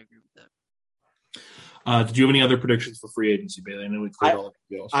definitely agree with that. Did you have any other predictions for free agency, Bailey? I know we cleared all of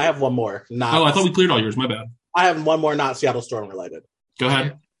yours. I have one more. I thought we cleared all yours. My bad. I have one more, not Seattle Storm related. Go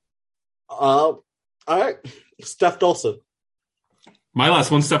ahead. All right. Steph Dolson. My last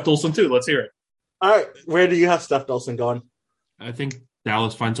one's Steph Dolson, too. Let's hear it. All right. Where do you have Steph Dolson going? I think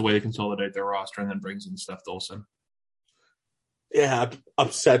Dallas finds a way to consolidate their roster and then brings in Steph Dolson. Yeah,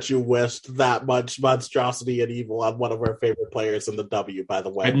 upset you with that much monstrosity and evil on one of our favorite players in the W, by the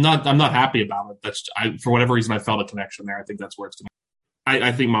way. I'm not happy about it. For whatever reason, I felt a connection there. I think that's where it's going to.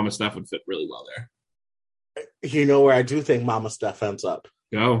 I think Mama Steph would fit really well there. You know where I do think Mama Steph ends up?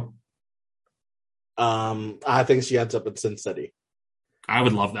 Go. I think she ends up in Sin City. I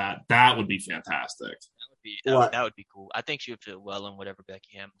would love that. That would be fantastic. That would be cool. I think she would fit well in whatever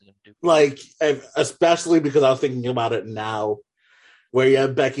Becky Hammond's going to do. Like, especially because I was thinking about it now, where you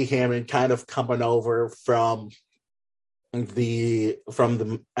have Becky Hammond kind of coming over from the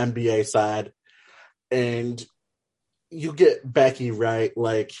NBA side, and you get Becky right.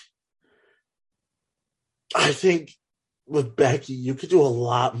 Like, I think with Becky, you could do a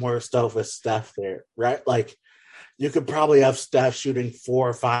lot more stuff with Steph there, right? Like, you could probably have Steph shooting 4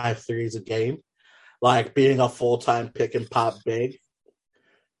 or 5 threes a game, like being a full-time pick and pop big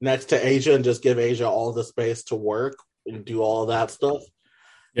next to Asia and just give Asia all the space to work and do all that stuff.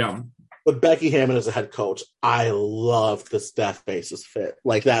 Yeah. But Becky Hammond as a head coach, I love the Steph basis fit.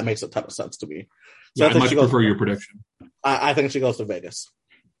 Like, that makes a ton of sense to me. So Yeah, I much prefer your prediction. I think she goes to Vegas.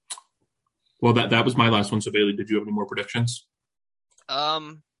 Well, that was my last one. So, Bailey, did you have any more predictions? Not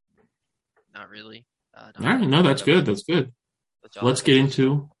really. All right, no, that's good. That's good. Let's get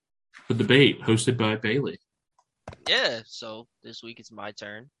into the debate hosted by Bailey. Yeah, so this week it's my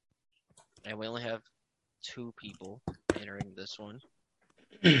turn, and we only have 2 people entering this one.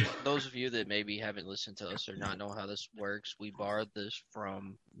 Those of you that maybe haven't listened to us or not know how this works, we borrowed this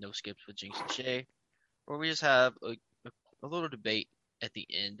from No Skips with Jinx and Shay, where we just have a little debate at the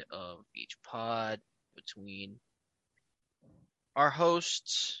end of each pod between our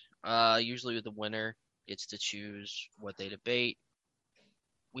hosts. Usually the winner gets to choose what they debate.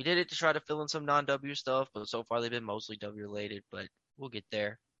 We did it to try to fill in some non-W stuff, but so far they've been mostly W related, but we'll get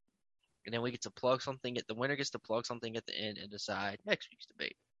there. And then we get to plug something. The winner gets to plug something at the end and decide next week's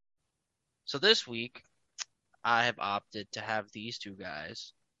debate. So this week, I have opted to have these 2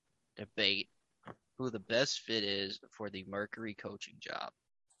 guys debate who the best fit is for the Mercury coaching job.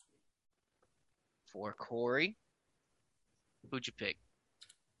 For Corey, who'd you pick?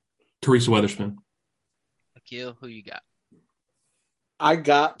 Teresa Weatherspoon. Akhil, who you got? I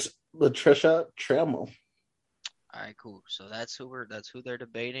got Latricia Trammell. All right, cool. So that's who they're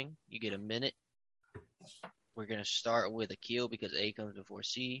debating. You get a minute. We're gonna start with Akhil because A comes before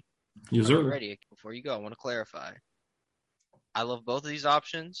C. Yes, sir. Ready? Before you go, I want to clarify. I love both of these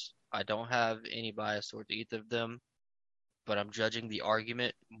options. I don't have any bias toward either of them, but I'm judging the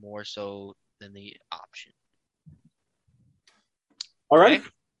argument more so than the option. All right. Okay?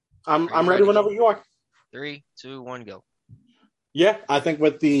 I'm ready whenever you are. 3, 2, 1, go. Yeah, I think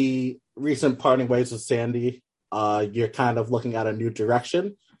with the recent parting ways with Sandy, you're kind of looking at a new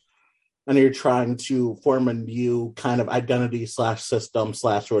direction, and you're trying to form a new kind of identity / system /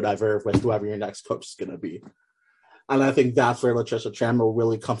 whatever with whoever your next coach is going to be. And I think that's where Latricia Trammell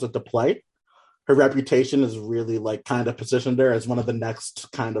really comes into play. Her reputation is really like kind of positioned her as one of the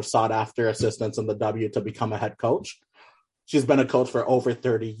next kind of sought after assistants in the W to become a head coach. She's been a coach for over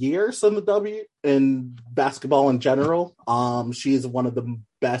 30 years in the W in basketball in general. She's one of the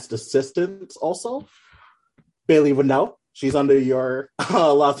best assistants also. Bailey would know. She's under your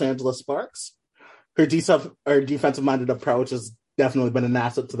Los Angeles Sparks. Her defensive-minded approach has definitely been an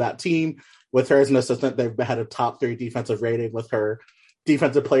asset to that team. With her as an assistant, they've had a top 3 defensive rating. With her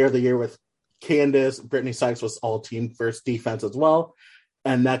defensive player of the year with Candace, Brittany Sykes was all-team first defense as well.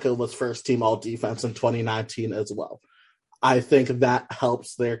 And NECA was first team all-defense in 2019 as well. I think that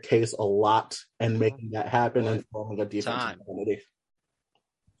helps their case a lot in making that happen and forming a defensive community.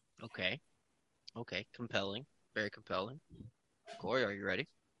 Okay. Compelling. Very compelling. Corey, are you ready?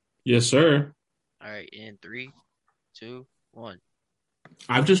 Yes, sir. All right. In 3, 2, 1.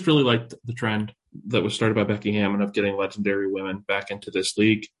 I've just really liked the trend that was started by Becky Hammond of getting legendary women back into this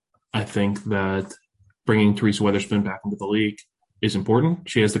league. I think that bringing Teresa Weatherspoon back into the league is important.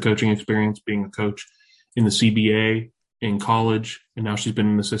 She has the coaching experience, being a coach in the CBA, in college, and now she's been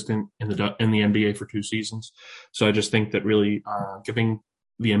an assistant in the NBA for 2 seasons. So I just think that really giving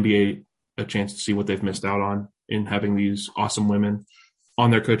the NBA a chance to see what they've missed out on in having these awesome women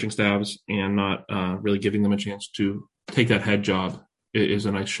on their coaching staffs and not really giving them a chance to take that head job is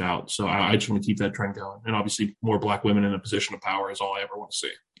a nice shout. So I just want to keep that trend going. And obviously more Black women in a position of power is all I ever want to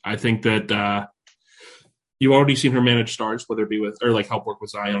see. I think that you've already seen her manage stars, whether it be with, or like help work with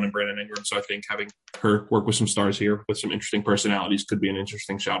Zion and Brandon Ingram. So I think having her work with some stars here with some interesting personalities could be an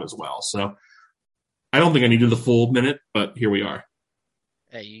interesting shout as well. So I don't think I needed the full minute, but here we are.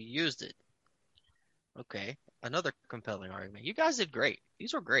 Hey, you used it. Okay. Another compelling argument. You guys did great.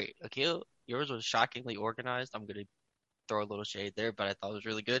 These were great. Akhil, yours was shockingly organized. I'm going to throw a little shade there, but I thought it was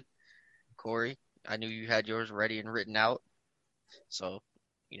really good. Corey, I knew you had yours ready and written out. So,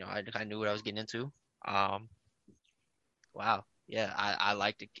 I knew what I was getting into. Wow. Yeah, I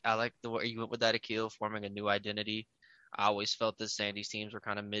liked it. I liked the way you went with that, Akhil, forming a new identity. I always felt that Sandy's teams were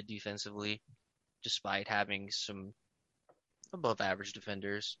kind of mid defensively, despite having some above average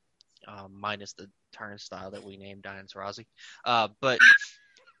defenders, minus the turnstile that we named Diane Taurasi. But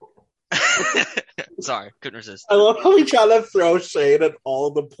sorry, couldn't resist. I love how we try to throw shade at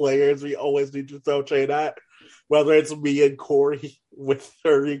all the players we always need to throw shade at, whether it's me and Corey with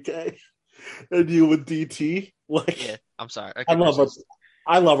Enrique and you with DT. Like, yeah, I'm sorry. I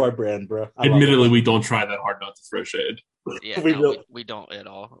love our brand, bro. Admittedly, we don't try that hard not to throw shade. Yeah, We no, don't. we don't at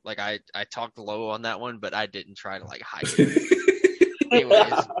all. Like I talked low on that one, but I didn't try to like hide it.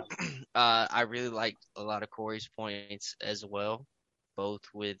 Anyways, I really liked a lot of Corey's points as well, both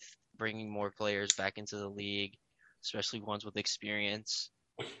with bringing more players back into the league, especially ones with experience.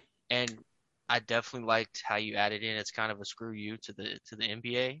 And I definitely liked how you added in it's kind of a screw you to the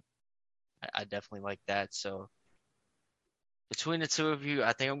NBA. I definitely like that. So between the two of you,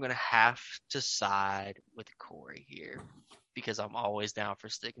 I think I'm gonna have to side with Corey here because I'm always down for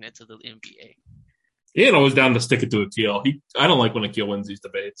sticking it to the NBA. He ain't always down to stick it to Akil. I don't like when Akil wins these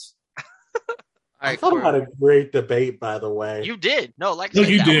debates. All I right, thought we had Corey, a great debate, by the way. you did. No, like I No,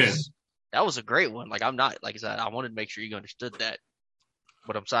 said, you did. that was a great one. Like I'm not like I said, I wanted to make sure you understood that.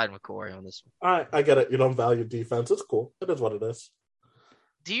 But I'm siding with Corey on this one. I get it. You don't value defense. It's cool. It is what it is.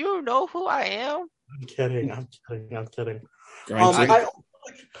 Do you know who I am? I'm kidding. I'm kidding. Grind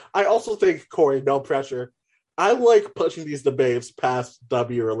I also think, Corey, no pressure. I like pushing these debates past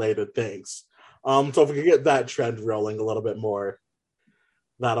W-related things. So if we can get that trend rolling a little bit more,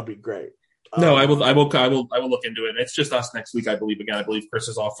 that'll be great. No, I will look into it. It's just us next week, I believe. Again, I believe Chris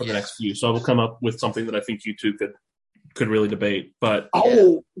is off for the next few, so I will come up with something that I think you two could really debate. But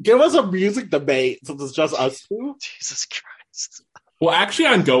give us a music debate since it's just us two. Jesus Christ. well, actually,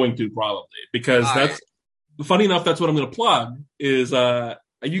 I'm going to probably because funny enough. That's what I'm going to plug. Is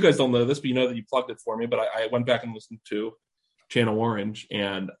you guys don't know this, but you know that you plugged it for me. But I went back and listened to Channel Orange,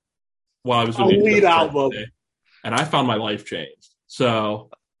 and while I was doing the lead album, and I found my life changed. So.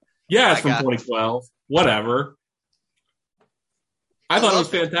 Yeah, it's from 2012. Whatever. I thought it was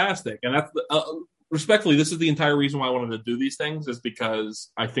fantastic, and that's respectfully, this is the entire reason why I wanted to do these things is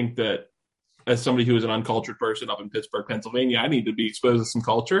because I think that as somebody who is an uncultured person up in Pittsburgh, Pennsylvania, I need to be exposed to some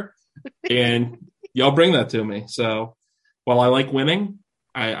culture, and y'all bring that to me. So while I like winning,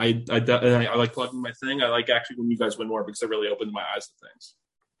 I like plugging my thing. I like actually when you guys win more because it really opens my eyes to things.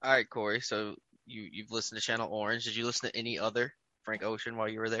 All right, Corey. So you've listened to Channel Orange. Did you listen to any other Frank Ocean while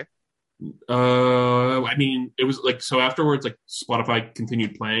you were there? I mean, it was like so afterwards, like Spotify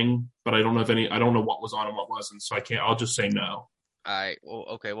continued playing, but I don't know what was on and what wasn't, so I'll just say no. All right. Well,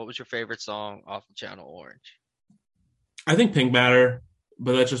 okay. What was your favorite song off of Channel Orange? I think Pink Matter,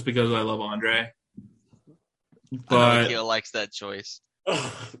 but that's just because I love Andre. But Akil likes that choice.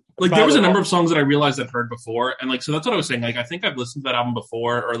 Like there was a number of songs that I realized I'd heard before, and like so that's what I was saying. Like I think I've listened to that album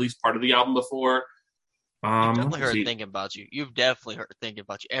before, or at least part of the album before. You've definitely heard Thinking About You. You've definitely heard Thinking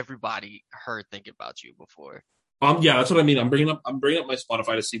About You. Everybody heard Thinking About You before. Yeah, that's what I mean. I'm bringing up my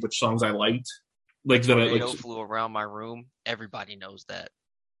Spotify to see which songs I liked. Like that, Tornado flew around my room. Everybody knows that.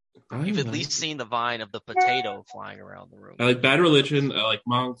 You've at least seen the vine of the potato flying around the room. I like Bad Religion. I like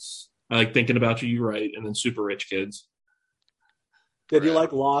Monks. I like Thinking About You. You're right, and then Super Rich Kids. Did you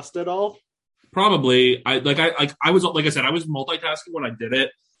like Lost at all? Probably. I was like I said, I was multitasking when I did it.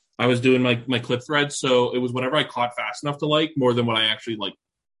 I was doing my clip threads, so it was whatever I caught fast enough to like more than what I actually like.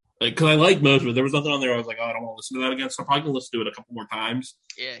 Because I like most of it. There was nothing on there I was like, oh, I don't want to listen to that again. So I'm probably gonna listen to it a couple more times.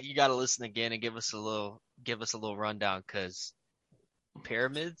 Yeah, you got to listen again and give us a little rundown because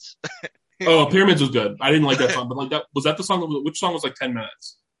Pyramids. Pyramids was good. I didn't like that song, but like that was the song. Which song was like 10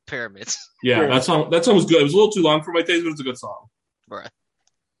 minutes? Pyramids. Yeah, Pyramids. that song was good. It was a little too long for my taste, but it's a good song. Bruh.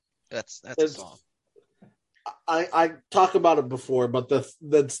 That's a song. I talked about it before, but that's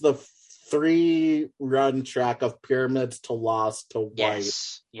the 3-run track of Pyramids to Lost to White.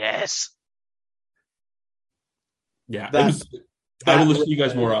 Yes. Yeah, I will listen to you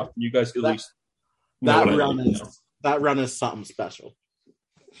guys more often. You guys at least that run is something special.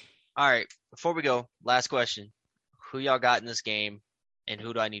 All right, before we go, last question: who y'all got in this game, and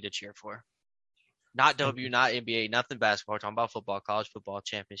who do I need to cheer for? Not W, not NBA, nothing basketball. We're talking about football, college football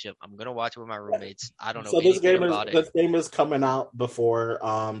championship. I'm gonna watch it with my roommates. I don't know anything about it. This game is coming out before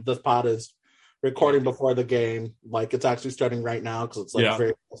this pod is recording before the game. Like it's actually starting right now because it's like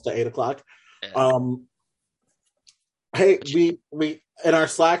very close to 8:00. Yeah. Hey, we in our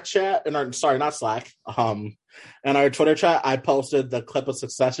Slack chat, in our in our Twitter chat, I posted the clip of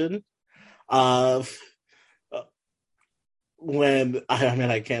Succession of when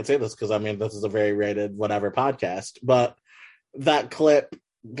I can't say this because this is a very rated whatever podcast, but that clip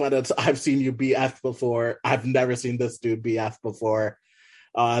when it's I've seen you BF before, I've never seen this dude BF before.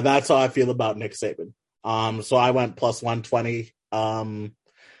 That's how I feel about Nick Saban. So I went plus 120.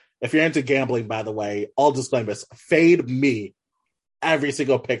 If you're into gambling, by the way, all disclaimers, fade me every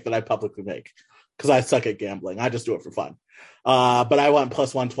single pick that I publicly make because I suck at gambling. I just do it for fun. But I went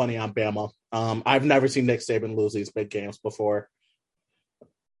plus 120 on Bama. I've never seen Nick Saban lose these big games before.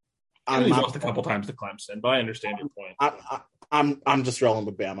 He's lost a couple times to Clemson, but I understand your point. I'm just rolling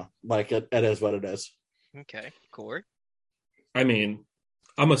with Bama. Like it is what it is. Okay, Corey. I mean,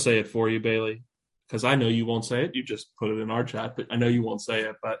 I'm gonna say it for you, Bailey, because I know you won't say it. You just put it in our chat, but I know you won't say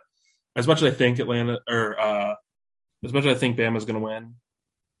it. But as much as I think as much as I think Bama's gonna win,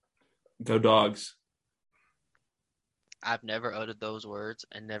 go Dogs. I've never uttered those words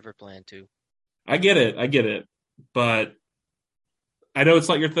and never plan to. I get it, but I know it's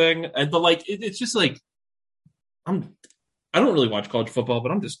not your thing, but like it's just like I don't really watch college football,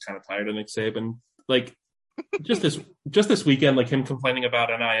 but I'm just kind of tired of Nick Saban. Like just this weekend, like him complaining about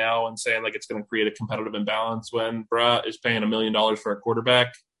NIL and saying like it's going to create a competitive imbalance when bruh is paying $1 million for a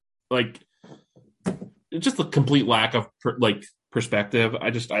quarterback. Like it's just a complete lack of perspective.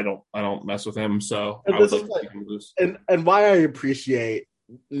 I don't mess with him. So And I would this like is to keep him loose. and why I appreciate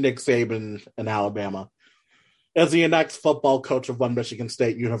Nick Saban in Alabama. Is he an ex-football coach of one Michigan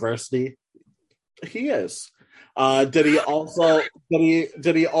State University? He is. Did he also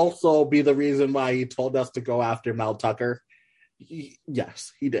be the reason why he told us to go after Mel Tucker?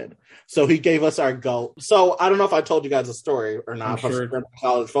 Yes, he did. So he gave us our go. So I don't know if I told you guys a story or not. Sure. From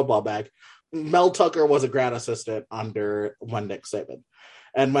college football back, Mel Tucker was a grad assistant under one Nick Saban,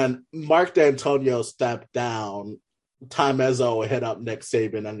 and when Mark D'Antonio stepped down, Tom Izzo hit up Nick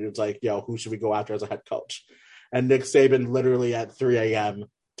Saban and he was like, "Yo, who should we go after as a head coach?" And Nick Saban literally at 3 a.m.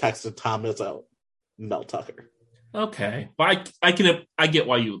 texted Tom Izzo, Mel Tucker. Okay, but I get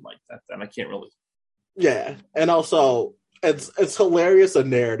why you would like that. Then I can't really. Yeah, and also it's hilarious a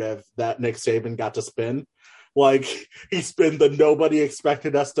narrative that Nick Saban got to spin. Like he spun the nobody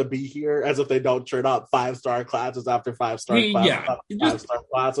expected us to be here as if they don't turn up 5-star classes after 5-star classes, 5-star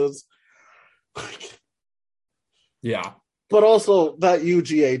classes. Yeah, but also that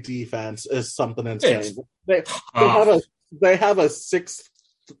UGA defense is something insane. They have a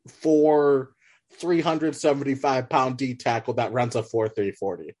 6'4", 375-pound D tackle that runs a 4.3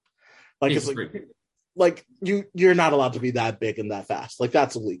 40. Like it's like you're not allowed to be that big and that fast. Like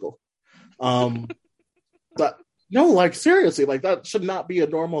that's illegal. But no, like seriously, like that should not be a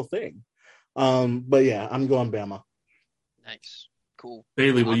normal thing. But yeah, I'm going Bama. Nice, cool.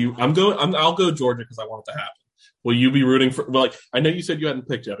 Bailey, will you? I'll go Georgia because I want it to happen. Will you be rooting for? Like I know you said you hadn't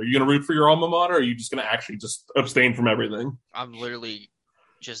picked yet. Are you going to root for your alma mater, or are you just going to actually just abstain from everything? I'm literally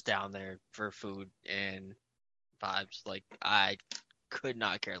just down there for food and vibes. Like I could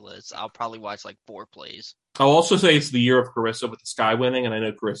not care less. I'll probably watch like 4 plays. I'll also say it's the year of Carissa with the Sky winning, and I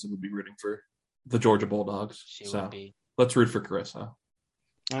know Carissa would be rooting for the Georgia Bulldogs. She would be. Let's root for Carissa.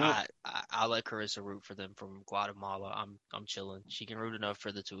 I'll let Carissa root for them from Guatemala. I'm chilling. She can root enough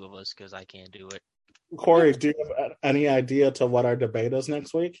for the two of us because I can't do it. Corey, do you have any idea to what our debate is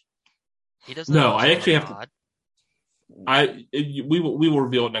next week? He doesn't. No, I actually have to. We will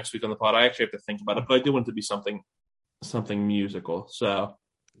reveal it next week on the pod. I actually have to think about it, but I do want it to be something musical. So,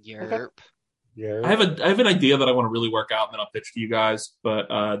 Yerp. Yeah, I have an idea that I want to really work out, and then I'll pitch to you guys. But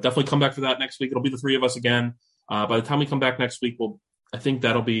definitely come back for that next week. It'll be the 3 of us again. By the time we come back next week, I think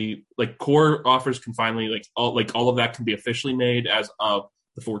that'll be like core offers can finally all of that can be officially made as of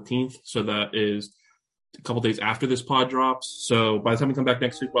the 14th. So that is a couple days after this pod drops. So by the time we come back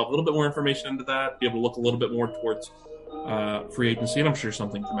next week, we'll have a little bit more information into that, be able to look a little bit more towards free agency, and I'm sure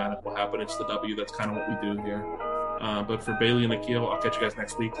something dramatic will happen. It's the W. That's kind of what we do here. But for Bailey and Akhil, I'll catch you guys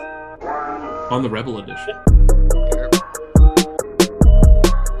next week on the Rebel Edition.